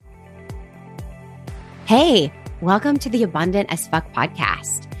Hey, welcome to the Abundant as Fuck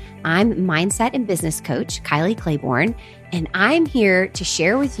podcast. I'm mindset and business coach Kylie Claiborne, and I'm here to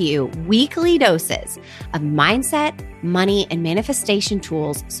share with you weekly doses of mindset, money, and manifestation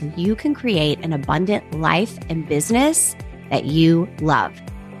tools so you can create an abundant life and business that you love.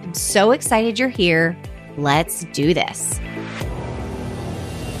 I'm so excited you're here. Let's do this.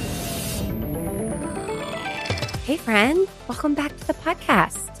 Hey, friend, welcome back to the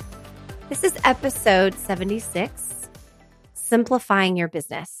podcast. This is episode 76, Simplifying Your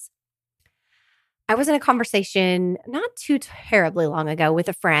Business. I was in a conversation not too terribly long ago with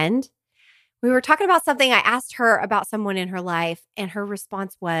a friend. We were talking about something. I asked her about someone in her life, and her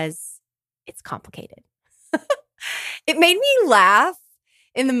response was, it's complicated. It made me laugh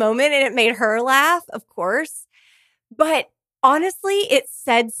in the moment, and it made her laugh, of course. But honestly, it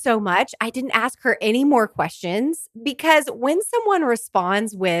said so much. I didn't ask her any more questions because when someone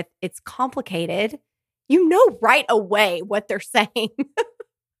responds with, it's complicated, you know right away what they're saying,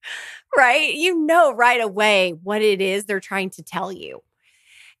 right? You know right away what it is they're trying to tell you.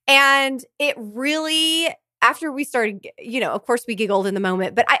 And it really, after we started, of course we giggled in the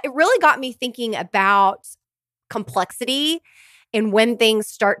moment, but it really got me thinking about complexity and when things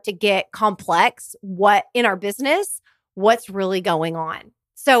start to get complex, what in our business, what's really going on.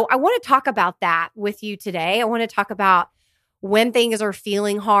 So I want to talk about that with you today. I want to talk about when things are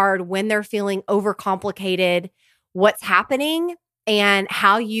feeling hard, when they're feeling overcomplicated, what's happening, and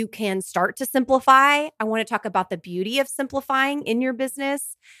how you can start to simplify. I want to talk about the beauty of simplifying in your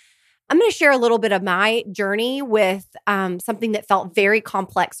business. I'm going to share a little bit of my journey with something that felt very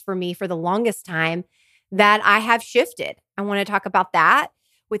complex for me for the longest time that I have shifted. I want to talk about that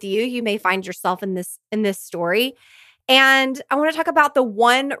with you. You may find yourself in this story. And I want to talk about the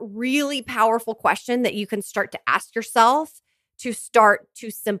one really powerful question that you can start to ask yourself to start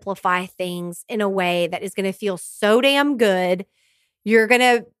to simplify things in a way that is going to feel so damn good. You're going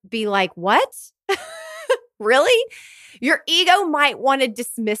to be like, what? Really? Your ego might want to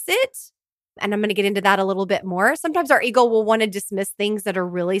dismiss it. And I'm going to get into that a little bit more. Sometimes our ego will want to dismiss things that are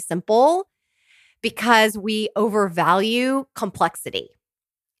really simple because we overvalue complexity.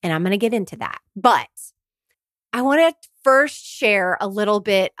 And I'm going to get into that. But I want to first share a little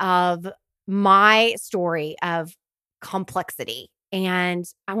bit of my story of complexity. And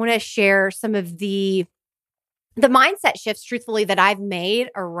I want to share some of the mindset shifts, truthfully, that I've made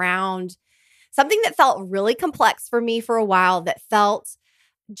around something that felt really complex for me for a while, that felt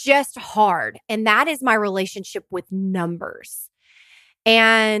just hard. And that is my relationship with numbers.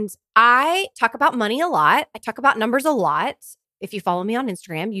 And I talk about money a lot. I talk about numbers a lot. If you follow me on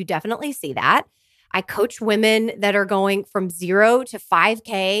Instagram, you definitely see that. I coach women that are going from 0 to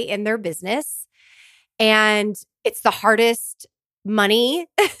 5K in their business. And it's the hardest money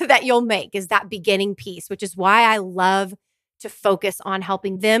that you'll make is that beginning piece, which is why I love to focus on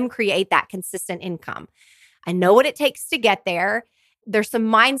helping them create that consistent income. I know what it takes to get there. There's some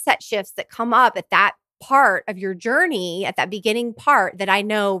mindset shifts that come up at that part of your journey, at that beginning part, that I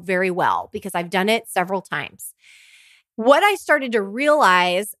know very well because I've done it several times. What I started to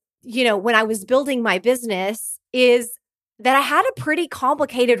realize when I was building my business is that I had a pretty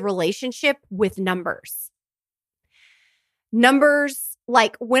complicated relationship with numbers. Numbers,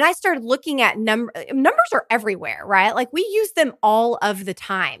 like when I started looking at numbers are everywhere, right? Like we use them all of the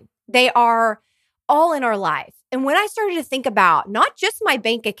time. They are all in our life. And when I started to think about not just my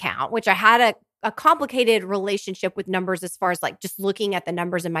bank account, which I had a complicated relationship with numbers as far as like just looking at the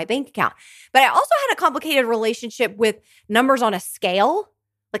numbers in my bank account, but I also had a complicated relationship with numbers on a scale.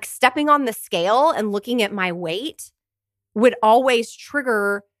 Like stepping on the scale and looking at my weight would always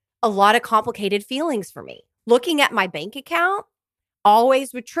trigger a lot of complicated feelings for me. Looking at my bank account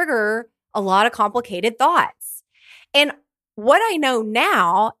always would trigger a lot of complicated thoughts. And what I know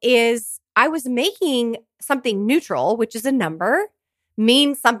now is I was making something neutral, which is a number,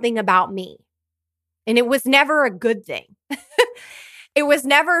 mean something about me. And it was never a good thing. It was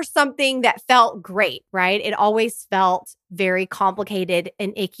never something that felt great, right? It always felt very complicated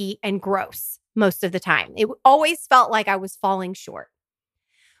and icky and gross most of the time. It always felt like I was falling short.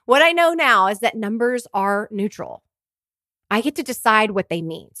 What I know now is that numbers are neutral. I get to decide what they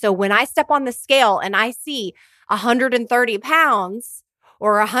mean. So when I step on the scale and I see 130 pounds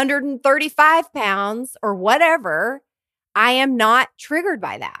or 135 pounds or whatever, I am not triggered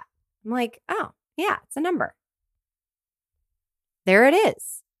by that. I'm like, oh, yeah, it's a number. There it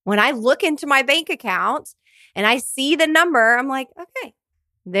is. When I look into my bank account and I see the number, I'm like, okay,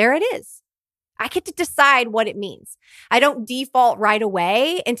 there it is. I get to decide what it means. I don't default right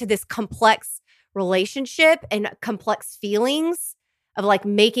away into this complex relationship and complex feelings of like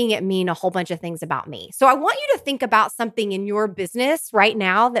making it mean a whole bunch of things about me. So I want you to think about something in your business right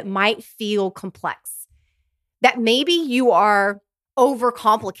now that might feel complex, that maybe you are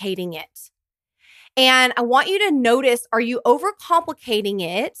overcomplicating it. And I want you to notice, are you overcomplicating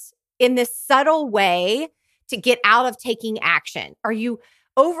it in this subtle way to get out of taking action? Are you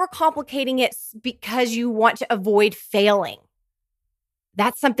overcomplicating it because you want to avoid failing?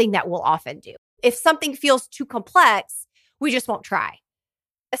 That's something that we'll often do. If something feels too complex, we just won't try.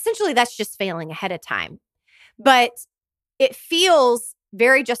 Essentially, that's just failing ahead of time. But it feels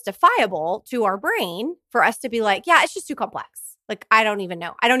very justifiable to our brain for us to be like, yeah, it's just too complex. Like, I don't even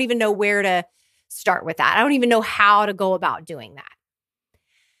know. I don't even know where to start with that. I don't even know how to go about doing that.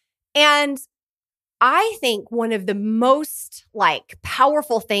 And I think one of the most like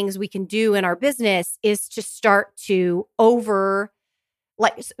powerful things we can do in our business is to start to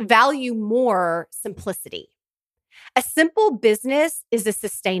value more simplicity. A simple business is a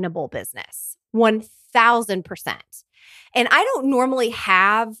sustainable business, 1000%. And I don't normally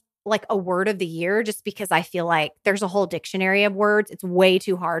have like a word of the year just because I feel like there's a whole dictionary of words. It's way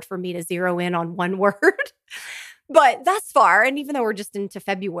too hard for me to zero in on one word. But thus far, and even though we're just into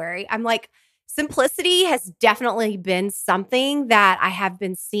February, I'm like, simplicity has definitely been something that I have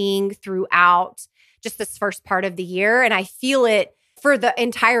been seeing throughout just this first part of the year. And I feel it for the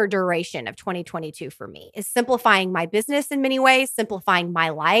entire duration of 2022 for me, is simplifying my business in many ways, simplifying my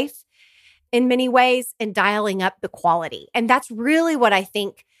life in many ways, and dialing up the quality. And that's really what I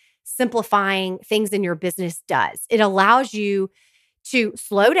think simplifying things in your business does. It allows you to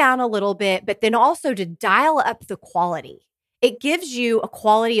slow down a little bit, but then also to dial up the quality. It gives you a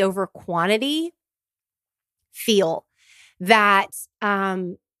quality over quantity feel that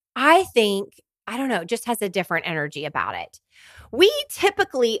I think, I don't know, just has a different energy about it. We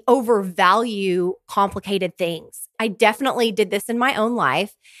typically overvalue complicated things. I definitely did this in my own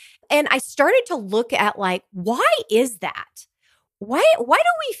life. And I started to look at like, why is that? Why do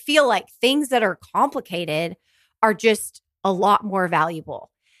we feel like things that are complicated are just a lot more valuable?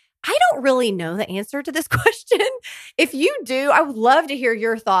 I don't really know the answer to this question. If you do, I would love to hear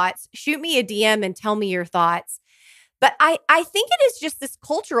your thoughts. Shoot me a DM and tell me your thoughts. But I think it is just this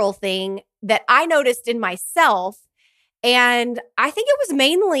cultural thing that I noticed in myself. And I think it was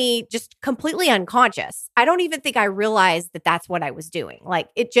mainly just completely unconscious. I don't even think I realized that that's what I was doing. Like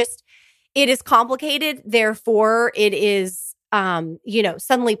it is complicated. Therefore, it is,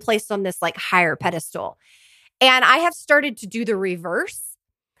 suddenly placed on this like higher pedestal. And I have started to do the reverse,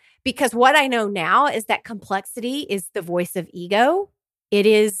 because what I know now is that complexity is the voice of ego. It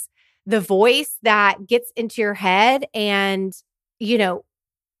is the voice that gets into your head and,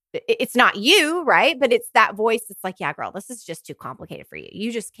 it's not you, right? But it's that voice that's like, yeah, girl, this is just too complicated for you. You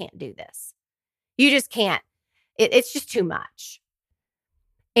just can't do this. You just can't. It's just too much.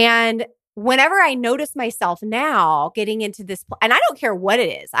 And whenever I notice myself now getting into this, and I don't care what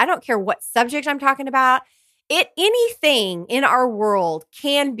it is, I don't care what subject I'm talking about, anything in our world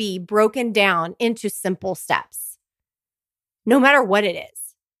can be broken down into simple steps, no matter what it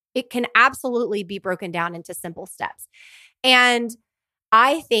is. It can absolutely be broken down into simple steps. And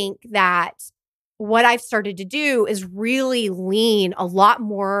I think that what I've started to do is really lean a lot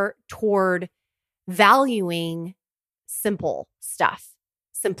more toward valuing simple stuff,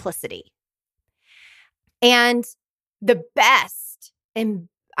 simplicity. And the best, and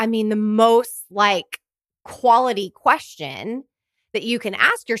I mean, the most like quality question that you can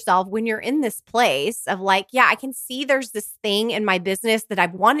ask yourself when you're in this place of like, yeah, I can see there's this thing in my business that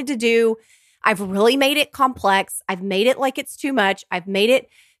I've wanted to do. I've really made it complex. I've made it like it's too much. I've made it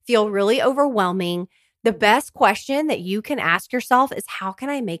feel really overwhelming. The best question that you can ask yourself is, how can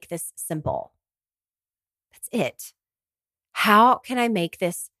I make this simple? That's it. How can I make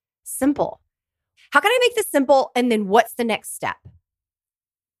this simple? How can I make this simple? And then what's the next step?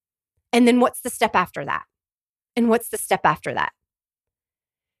 And then what's the step after that? And what's the step after that?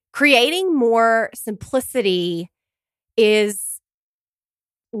 Creating more simplicity is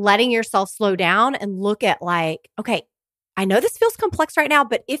letting yourself slow down and look at like, okay, I know this feels complex right now,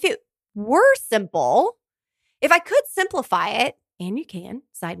 but if it were simple, if I could simplify it, and you can,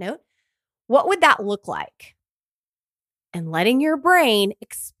 side note, what would that look like? And letting your brain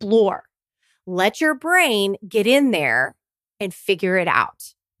explore. Let your brain get in there and figure it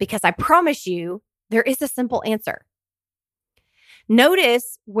out. Because I promise you, there is a simple answer.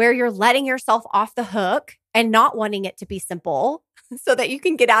 Notice where you're letting yourself off the hook and not wanting it to be simple so that you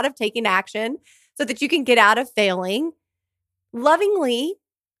can get out of taking action, so that you can get out of failing. Lovingly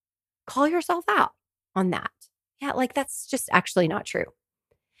call yourself out on that. Yeah, like that's just actually not true.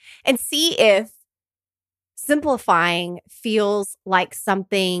 And see if simplifying feels like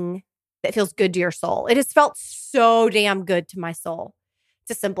something that feels good to your soul. It has felt so damn good to my soul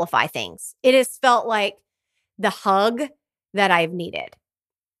to simplify things. It has felt like the hug that I've needed.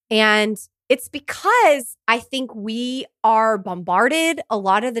 And it's because I think we are bombarded a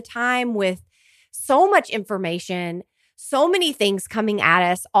lot of the time with so much information, so many things coming at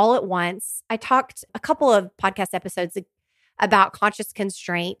us all at once. I talked a couple of podcast episodes about conscious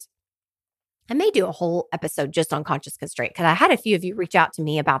constraint. I may do a whole episode just on conscious constraint because I had a few of you reach out to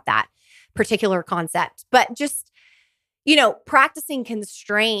me about that particular concept. But just, practicing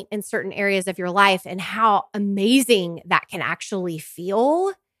constraint in certain areas of your life and how amazing that can actually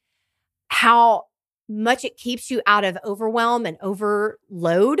feel, how much it keeps you out of overwhelm and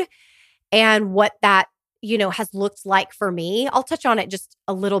overload, and what that, has looked like for me. I'll touch on it just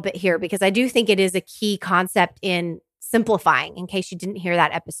a little bit here because I do think it is a key concept in simplifying, in case you didn't hear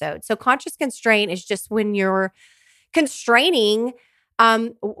that episode. So conscious constraint is just when you're constraining,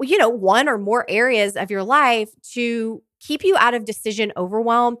 one or more areas of your life to keep you out of decision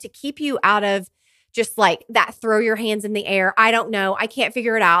overwhelm, to keep you out of just like that throw your hands in the air, I don't know, I can't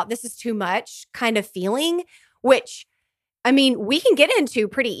figure it out, this is too much kind of feeling, which, we can get into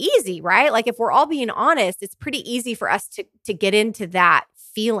pretty easy, right? Like if we're all being honest, it's pretty easy for us to get into that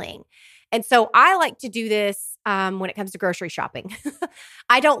feeling. And so I like to do this when it comes to grocery shopping.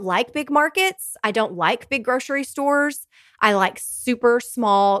 I don't like big markets. I don't like big grocery stores. I like super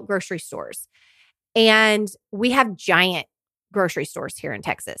small grocery stores. And we have giant grocery stores here in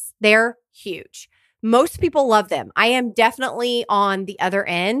Texas. They're huge. Most people love them. I am definitely on the other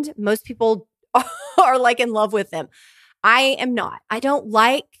end. Most people are like in love with them. I am not. I don't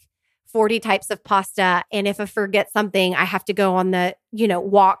like 40 types of pasta. And if I forget something, I have to go on the,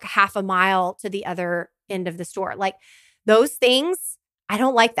 walk half a mile to the other end of the store. Like those things, I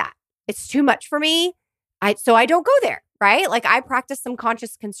don't like that. It's too much for me. So I don't go there, right? Like I practice some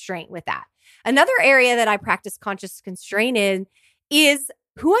conscious constraint with that. Another area that I practice conscious constraint in is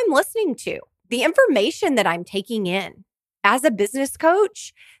who I'm listening to, the information that I'm taking in. As a business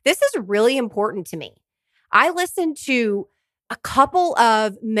coach, this is really important to me. I listen to a couple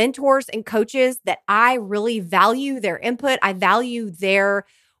of mentors and coaches that I really value their input. I value their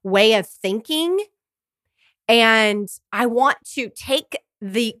way of thinking. And I want to take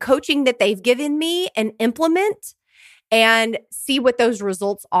the coaching that they've given me and implement and see what those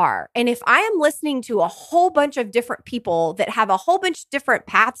results are. And if I am listening to a whole bunch of different people that have a whole bunch of different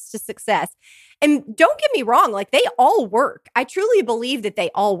paths to success, and don't get me wrong, like they all work. I truly believe that they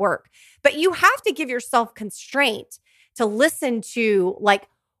all work. But you have to give yourself constraint to listen to like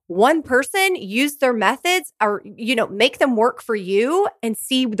one person, use their methods or, make them work for you and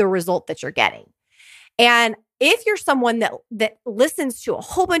see the result that you're getting. And if you're someone that listens to a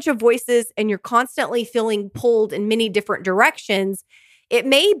whole bunch of voices and you're constantly feeling pulled in many different directions, it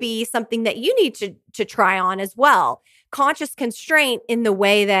may be something that you need to try on as well. Conscious constraint in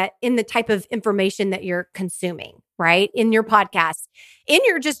the type of information that you're consuming, right? In your podcast, in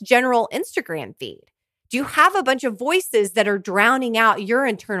your just general Instagram feed. Do you have a bunch of voices that are drowning out your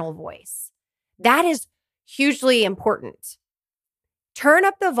internal voice? That is hugely important. Turn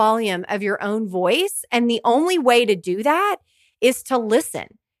up the volume of your own voice. And the only way to do that is to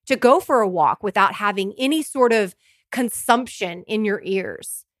listen, to go for a walk without having any sort of consumption in your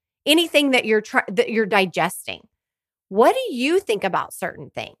ears, anything that you're digesting. What do you think about certain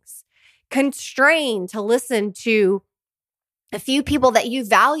things? Constrain to listen to a few people that you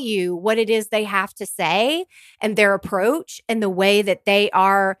value, what it is they have to say and their approach and the way that they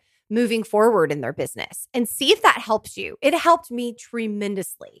are moving forward in their business, and see if that helps you. It helped me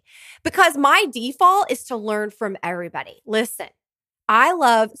tremendously because my default is to learn from everybody. Listen, I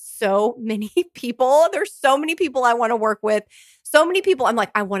love so many people. There's so many people I want to work with. So many people I'm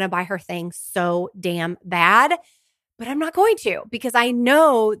like, I want to buy her thing so damn bad, but I'm not going to because I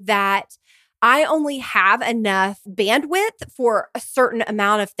know that I only have enough bandwidth for a certain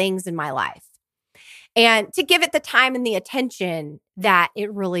amount of things in my life and to give it the time and the attention that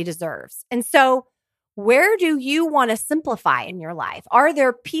it really deserves. And so where do you want to simplify in your life? Are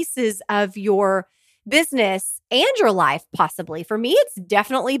there pieces of your business and your life possibly? For me, it's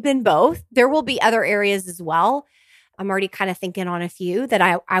definitely been both. There will be other areas as well. I'm already kind of thinking on a few that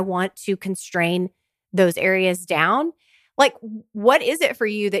I want to constrain those areas down. Like, what is it for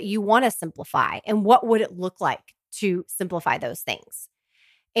you that you want to simplify? And what would it look like to simplify those things?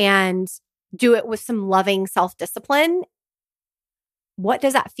 And do it with some loving self-discipline. What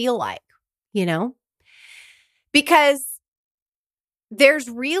does that feel like? Because there's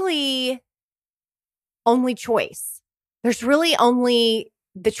really only choice. There's really only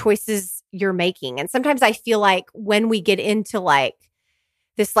the choices you're making. And sometimes I feel like when we get into like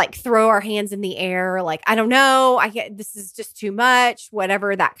this, like throw our hands in the air, like, I don't know, this is just too much,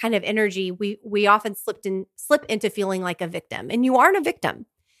 whatever, that kind of energy, we often slip into feeling like a victim. And you aren't a victim.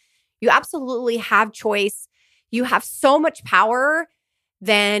 You absolutely have choice. You have so much power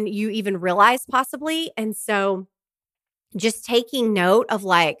than you even realize possibly. And so just taking note of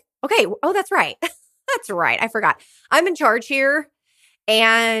like, okay, oh, that's right. That's right. I forgot. I'm in charge here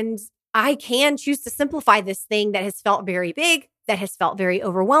and I can choose to simplify this thing that has felt very big, that has felt very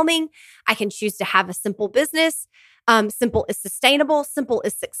overwhelming. I can choose to have a simple business. Simple is sustainable. Simple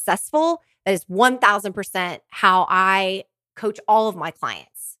is successful. That is 1000% how I coach all of my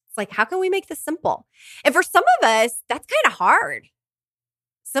clients. It's like, how can we make this simple? And for some of us, that's kind of hard.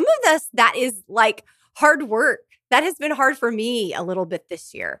 Some of us, that is like hard work. That has been hard for me a little bit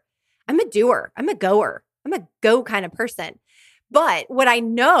this year. I'm a doer. I'm a goer. I'm a go kind of person. But what I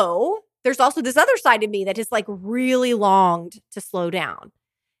know, there's also this other side of me that has like really longed to slow down.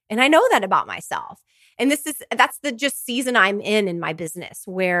 And I know that about myself. And that's the just season I'm in my business,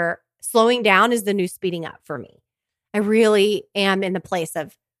 where slowing down is the new speeding up for me. I really am in the place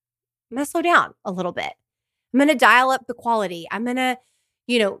of, I'm going to slow down a little bit. I'm going to dial up the quality. I'm going to,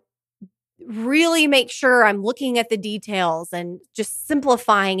 really make sure I'm looking at the details and just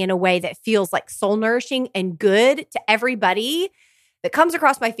simplifying in a way that feels like soul nourishing and good to everybody that comes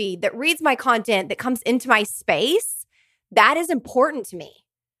across my feed, that reads my content, that comes into my space. That is important to me.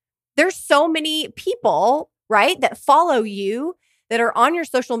 There's so many people, right, that follow you, that are on your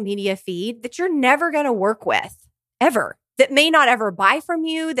social media feed that you're never going to work with ever, that may not ever buy from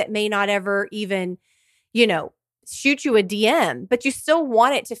you, that may not ever even, shoot you a DM, but you still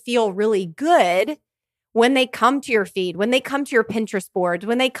want it to feel really good when they come to your feed, when they come to your Pinterest boards,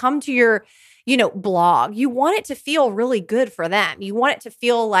 when they come to your, blog. You want it to feel really good for them. You want it to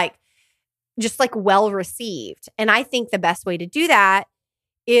feel like just like well received. And I think the best way to do that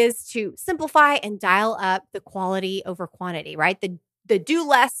is to simplify and dial up the quality over quantity, right? The do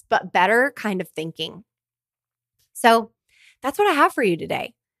less but better kind of thinking. So that's what I have for you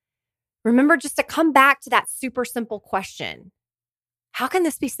today. Remember just to come back to that super simple question. How can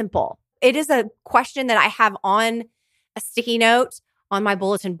this be simple? It is a question that I have on a sticky note on my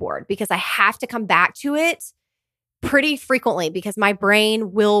bulletin board because I have to come back to it pretty frequently because my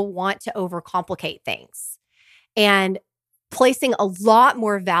brain will want to overcomplicate things. And placing a lot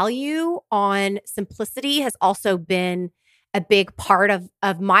more value on simplicity has also been a big part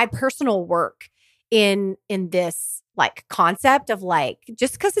of my personal work in this like concept of like,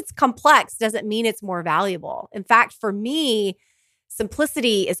 just because it's complex doesn't mean it's more valuable. In fact, for me,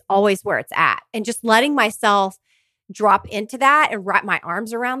 simplicity is always where it's at. And just letting myself drop into that and wrap my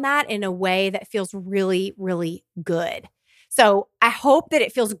arms around that in a way that feels really, really good. So I hope that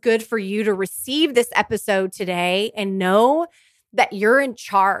it feels good for you to receive this episode today and know that you're in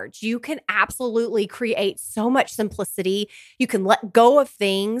charge. You can absolutely create so much simplicity. You can let go of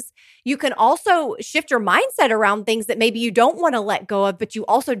things. You can also shift your mindset around things that maybe you don't want to let go of, but you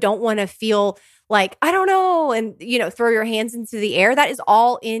also don't want to feel like, I don't know, and, throw your hands into the air. That is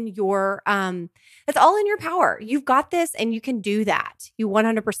all in your, that's all in your power. You've got this and you can do that. You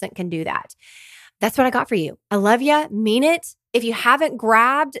 100% can do that. That's what I got for you. I love you. Mean it. If you haven't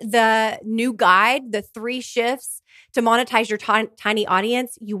grabbed the new guide, the 3 shifts to monetize your tiny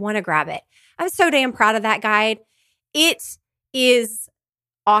audience, you want to grab it. I'm so damn proud of that guide. It is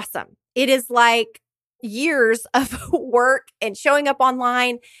awesome. It is like years of work and showing up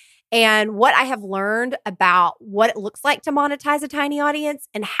online and what I have learned about what it looks like to monetize a tiny audience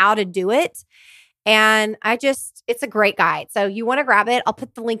and how to do it. And it's a great guide. So you want to grab it. I'll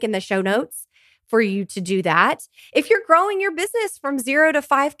put the link in the show notes for you to do that. If you're growing your business from 0 to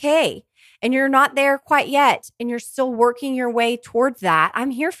 5K and you're not there quite yet and you're still working your way towards that,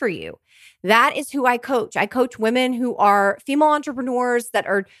 I'm here for you. That is who I coach. I coach women who are female entrepreneurs that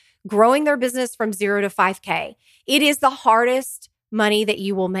are growing their business from 0 to 5K. It is the hardest money that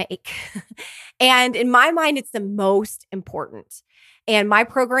you will make. And in my mind, it's the most important. And my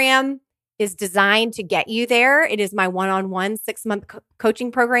program is designed to get you there. It is my one-on-one 6-month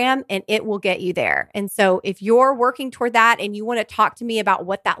coaching program, and it will get you there. And so if you're working toward that and you want to talk to me about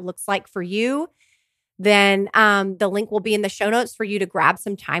what that looks like for you, then the link will be in the show notes for you to grab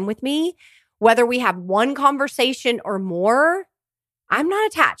some time with me. Whether we have one conversation or more, I'm not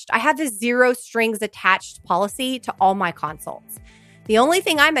attached. I have a 0 strings attached policy to all my consults. The only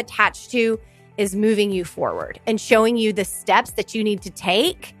thing I'm attached to is moving you forward and showing you the steps that you need to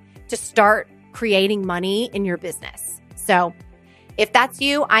take to start creating money in your business. So if that's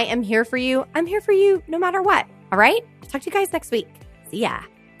you, I am here for you. I'm here for you no matter what. All right? I'll talk to you guys next week. See ya.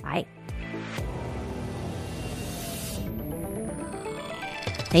 Bye.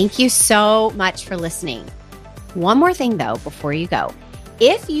 Thank you so much for listening. One more thing though, before you go.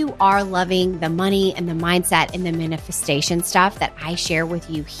 If you are loving the money and the mindset and the manifestation stuff that I share with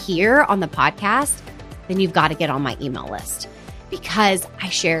you here on the podcast, then you've got to get on my email list because I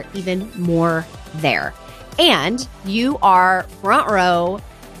share even more there. And you are front row,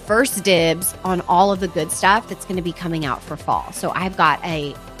 first dibs on all of the good stuff that's going to be coming out for fall. So I've got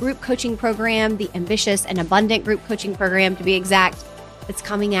a group coaching program, the Ambitious and Abundant group coaching program to be exact, that's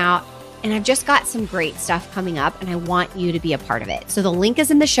coming out. And I've just got some great stuff coming up and I want you to be a part of it. So the link is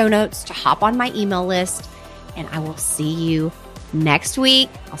in the show notes to hop on my email list and I will see you next week.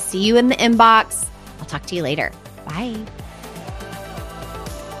 I'll see you in the inbox. I'll talk to you later. Bye.